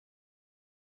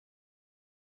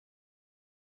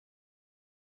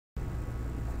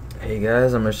Hey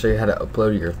guys, I'm going to show you how to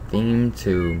upload your theme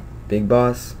to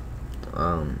BigBoss,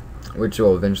 which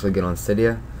will eventually get on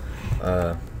Cydia.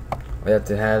 All you have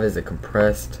to have is a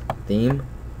compressed theme,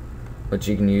 which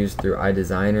you can use through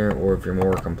iDesigner, or if you're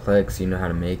more complex, you know how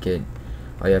to make it.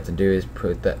 All you have to do is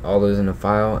put all those in a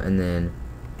file, and then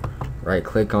right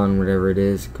click on whatever it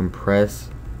is,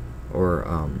 compress, or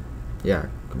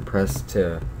compress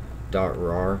to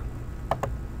 .rar,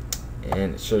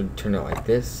 and it should turn out like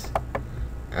this.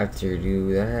 After you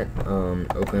do that,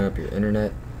 open up your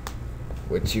internet,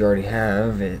 which you already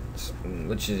have,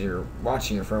 which is you're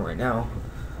watching your phone right now,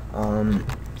 and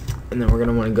then we're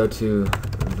gonna want to go to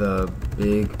the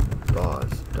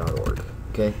BigBoss.org.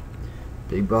 Okay,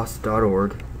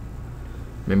 BigBoss.org.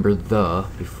 Remember the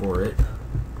before it.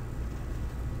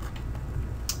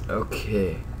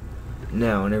 Okay.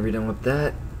 Now, whenever you're done with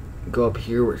that, go up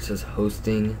here where it says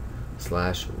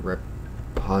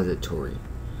hosting/repository.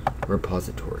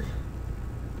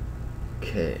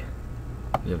 Okay,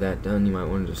 you have that done. You might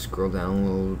want to just scroll down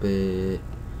a little bit.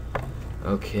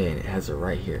 Okay, and it has it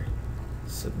right here.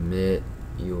 Submit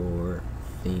your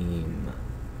theme.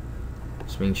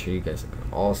 Just make sure you guys can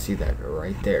all see that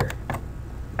right there.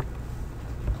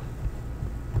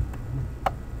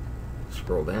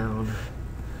 Scroll down.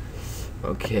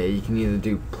 Okay, you can either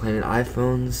do Planet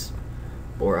iPhones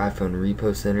or iPhone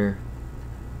Repo Center.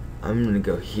 I'm gonna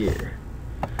go here.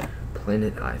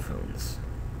 Planet iPhones.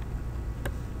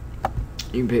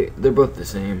 You can pick, they're both the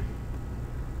same.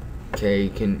 Okay,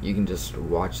 you can just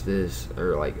watch this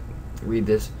or like read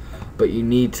this, but you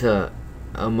need to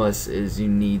you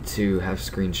need to have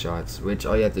screenshots, which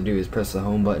all you have to do is press the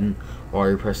home button while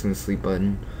you're pressing the sleep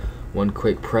button. One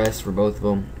quick press for both of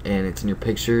them, and it's in your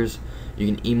pictures. You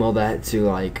can email that to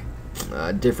like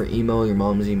a different email, your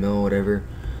mom's email, whatever.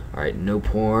 Alright, no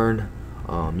porn.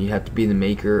 You have to be the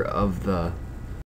maker of the